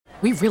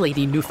We really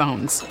need new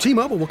phones.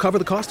 T-Mobile will cover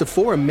the cost of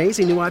 4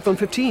 amazing new iPhone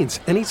 15s,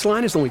 and each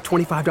line is only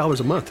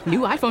 $25 a month. New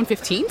iPhone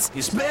 15s?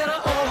 It's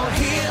better over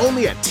here.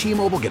 Only at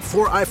T-Mobile, get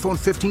 4 iPhone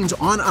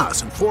 15s on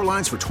us and 4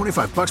 lines for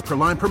 $25 per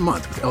line per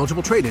month with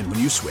eligible trade-in when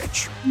you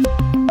switch.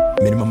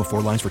 Minimum of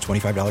 4 lines for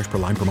 $25 per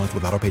line per month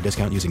with autopay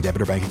discount using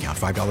debit or bank account.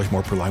 $5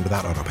 more per line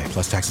without autopay,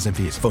 plus taxes and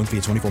fees. Phone fee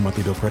at 24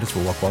 monthly bill credits for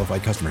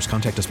well-qualified customers.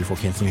 Contact us before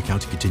canceling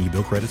account to continue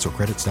bill credits or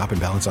credit stop and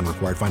balance on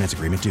required finance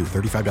agreement due.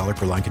 $35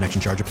 per line connection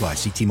charge applies.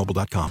 See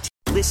T-Mobile.com.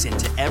 Listen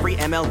to every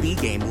MLB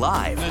game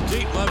live. In the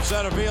deep left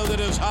center field, it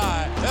is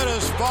high, it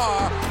is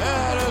far,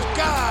 it is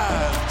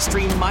gone.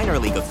 Stream minor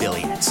league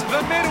affiliates.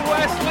 The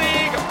Midwest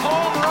League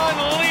home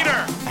run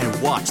leader.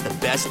 And watch the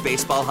best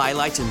baseball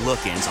highlights and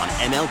look-ins on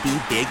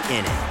MLB Big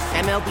Inning.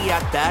 MLB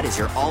At Bat is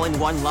your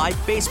all-in-one live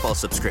baseball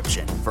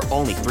subscription for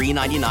only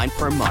 $3.99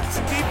 per month.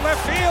 Deep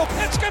left field,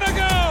 it's gonna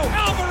go.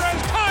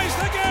 Alvarez ties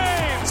the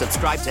game.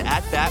 Subscribe to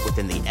At Bat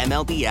within the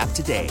MLB app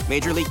today.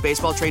 Major League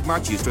Baseball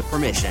trademarks used with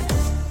permission.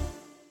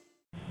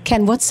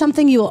 Ken, what's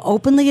something you will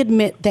openly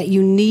admit that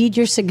you need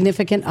your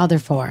significant other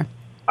for?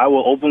 I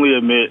will openly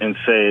admit and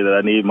say that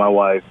I need my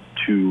wife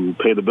to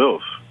pay the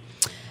bills.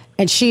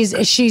 And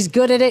she's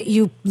good at it.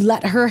 You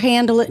let her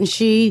handle it, and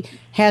she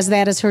has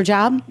that as her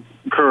job?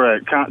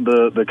 Correct.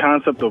 The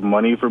concept of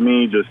money for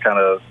me just kind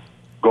of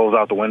goes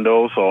out the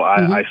window. So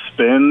I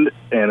spend,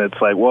 and it's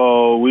like,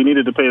 well, we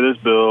needed to pay this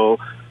bill.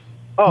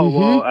 Oh,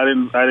 well, I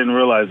didn't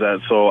realize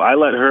that. So I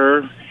let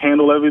her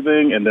handle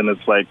everything, and then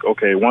it's like,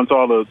 okay, once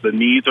all the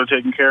needs are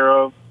taken care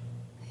of,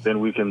 then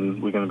we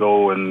can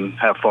go and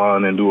have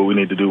fun and do what we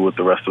need to do with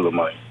the rest of the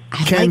money.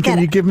 Ken, can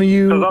you give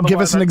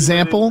us an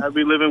example? I'd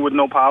be living with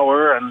no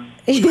power. And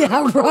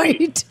yeah,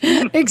 right.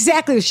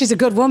 Exactly. She's a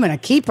good woman, a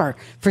keeper,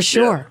 for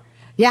sure.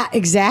 Yeah,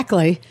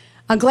 exactly.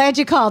 I'm glad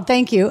you called.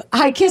 Thank you.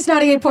 Hi, Kiss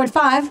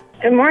 98.5.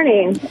 Good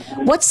morning.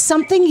 What's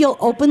something you'll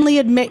openly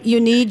admit you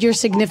need your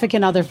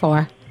significant other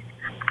for?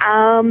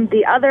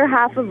 The other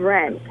half of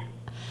rent.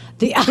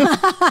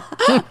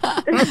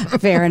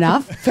 Fair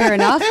enough.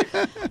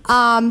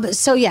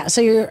 So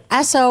your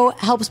SO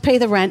helps pay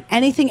the rent.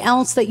 Anything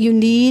else that you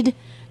need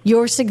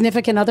your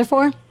significant other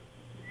for?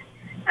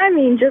 I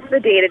mean, just the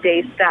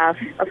day-to-day stuff,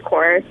 of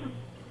course.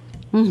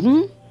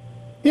 Mm-hmm.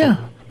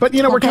 Yeah. But,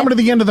 we're coming to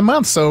the end of the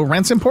month, so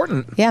rent's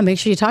important. Yeah, make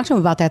sure you talk to him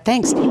about that.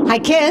 Thanks. Hi,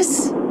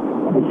 Kiss.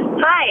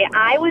 Hi,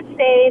 I would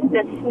say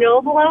the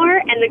snowblower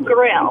and the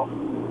grill.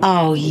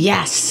 Oh,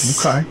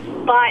 yes. Okay.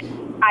 But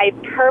I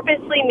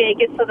purposely make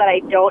it so that I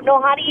don't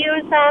know how to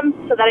use them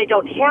so that I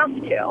don't have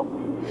to.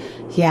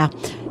 Yeah.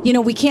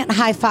 We can't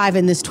high five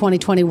in this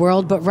 2020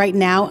 world, but right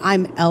now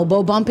I'm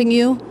elbow bumping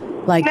you.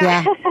 Like,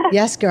 yeah.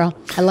 Yes, girl.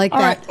 I like that.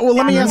 All right. Well,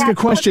 let me ask a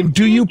question.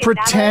 Do you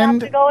pretend?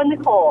 To go in the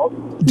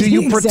cold. Do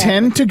you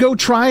pretend to go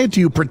try it?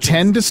 Do you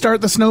pretend to start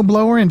the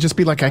snowblower and just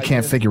be like, I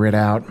can't figure it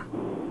out?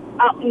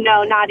 Oh,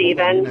 no, not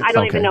even. I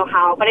don't even know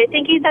how. But I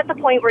think he's at the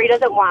point where he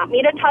doesn't want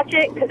me to touch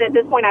it because at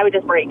this point I would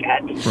just break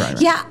it. Right.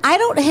 Yeah, I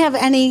don't have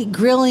any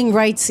grilling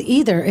rights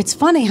either. It's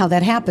funny how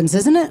that happens,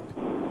 isn't it?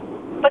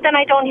 But then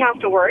I don't have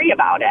to worry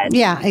about it.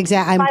 Yeah,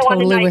 exactly. I'm I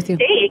totally want a nice with you.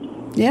 Steak,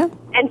 yeah.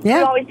 and food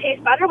always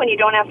tastes better when you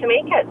don't have to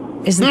make it.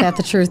 Isn't that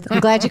the truth? I'm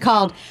glad you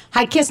called.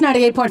 Hi, Kiss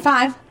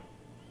 98.5.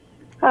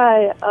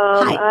 Hi.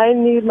 I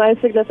need my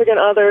significant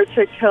other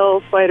to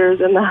kill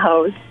spiders in the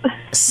house.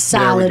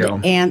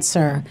 Solid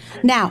answer.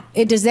 Now,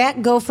 does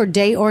that go for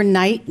day or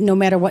night, no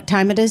matter what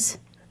time it is?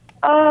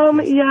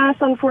 Yes,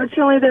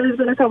 unfortunately, there's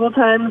been a couple of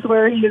times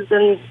where he's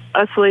been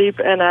asleep,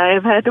 and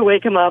I've had to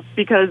wake him up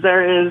because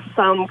there is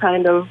some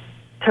kind of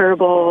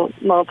terrible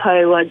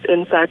multi-legged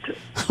insect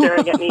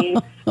staring at me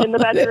in the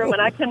bedroom,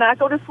 and I cannot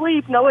go to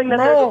sleep knowing that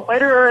there's a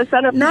spider or a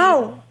centipede.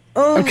 No.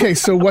 Okay,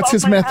 so what's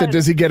his method?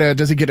 Does he get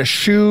a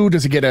shoe?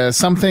 Does he get a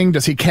something?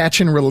 Does he catch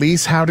and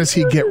release? How does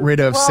he get rid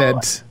of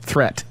said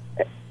threat?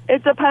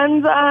 It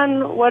depends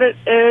on what it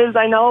is.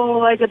 I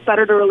know, it's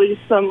better to release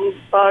some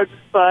bugs,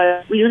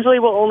 but we usually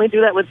will only do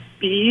that with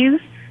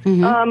bees.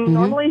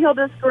 Normally, he'll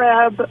just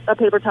grab a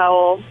paper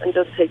towel and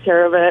just take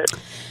care of it.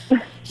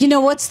 You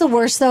know what's the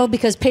worst, though?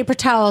 Because paper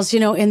towels,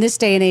 in this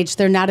day and age,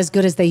 they're not as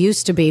good as they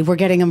used to be. We're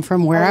getting them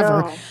from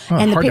wherever.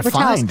 And the hard paper to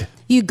find. towels,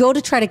 you go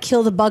to try to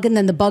kill the bug, and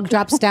then the bug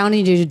drops down,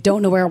 and you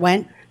don't know where it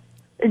went.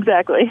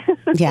 Exactly.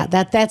 Yeah,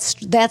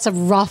 that's a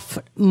rough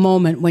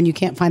moment when you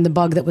can't find the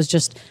bug that was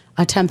just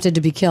attempted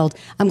to be killed.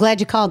 I'm glad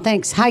you called.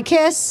 Thanks. Hi,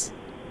 Kiss.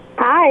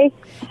 Hi.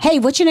 Hey,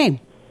 what's your name?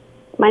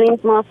 My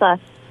name's Melissa.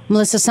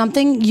 Melissa,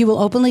 something you will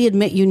openly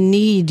admit you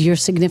need your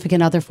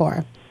significant other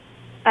for?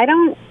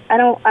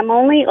 I'm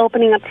only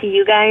opening up to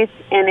you guys,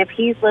 and if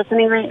he's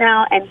listening right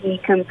now and he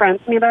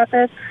confronts me about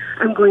this,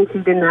 I'm going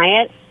to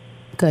deny it.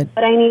 Good.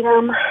 But I need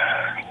him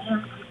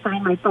to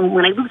find my phone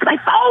when I lose my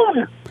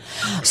phone.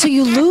 So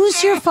you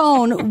lose your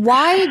phone.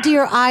 Why do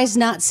your eyes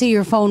not see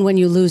your phone when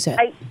you lose it?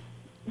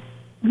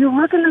 You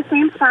look in the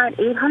same spot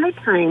 800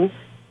 times,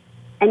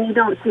 and you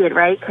don't see it,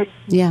 right?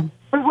 Yeah.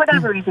 For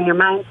whatever reason, your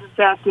mind's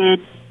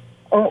distracted,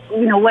 or,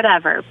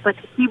 whatever. But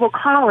he will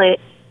call it,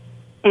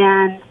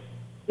 and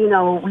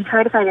we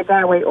try to find it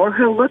that way. Or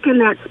he'll look in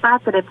that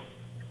spot that it's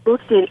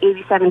looked at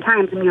 87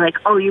 times and be like,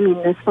 oh, you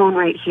mean this phone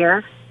right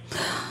here?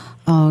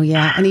 Oh,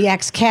 yeah. And he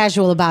acts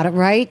casual about it,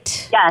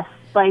 right? Yes.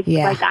 Like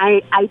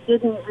I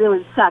didn't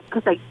really suck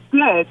because I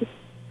did.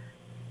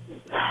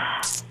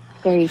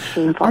 Very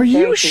shameful. Are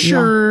you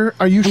sure?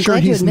 Are you sure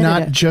he's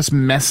not it. just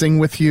messing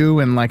with you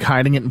and like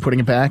hiding it and putting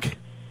it back?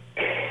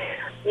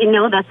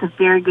 That's a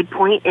very good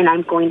point, and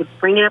I'm going to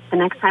bring it up the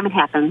next time it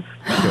happens.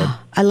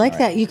 I like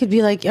that. You could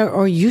be like,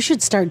 or you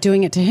should start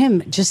doing it to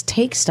him. Just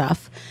take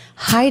stuff,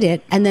 hide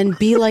it, and then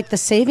be like the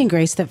saving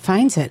grace that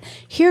finds it.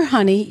 Here,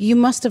 honey, you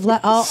must have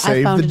let. Oh,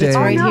 I found it. It's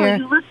right here.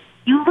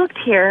 You looked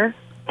here,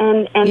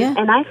 and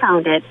I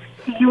found it.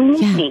 You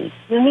need me.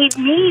 You need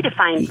me to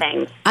find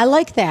things. I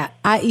like that.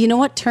 You know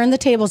what? Turn the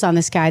tables on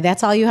this guy.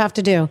 That's all you have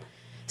to do.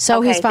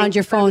 So he's found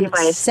your phone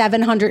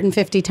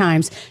 750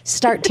 times.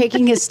 Start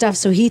taking his stuff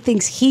so he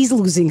thinks he's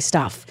losing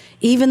stuff,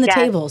 even the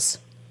tables.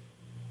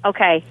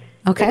 Okay.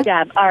 Good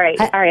job. All right.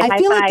 I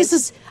feel like this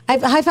is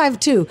high five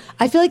too.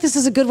 I feel like this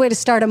is a good way to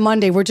start a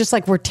Monday. We're just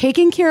like, we're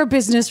taking care of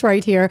business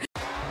right here.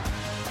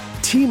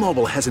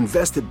 T-Mobile has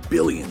invested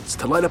billions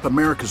to light up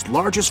America's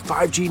largest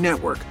 5G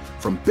network,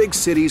 from big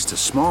cities to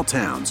small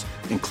towns,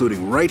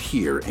 including right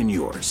here in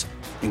yours.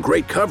 And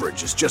great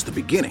coverage is just the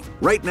beginning.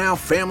 Right now,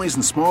 families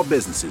and small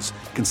businesses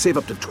can save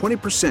up to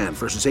 20%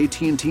 versus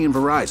AT&T and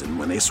Verizon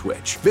when they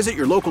switch. Visit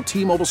your local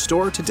T-Mobile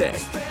store today.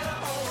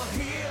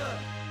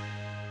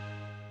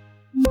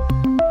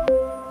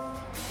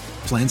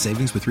 Plan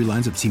savings with 3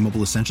 lines of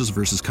T-Mobile Essentials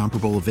versus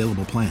comparable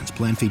available plans.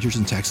 Plan features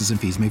and taxes and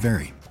fees may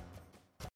vary.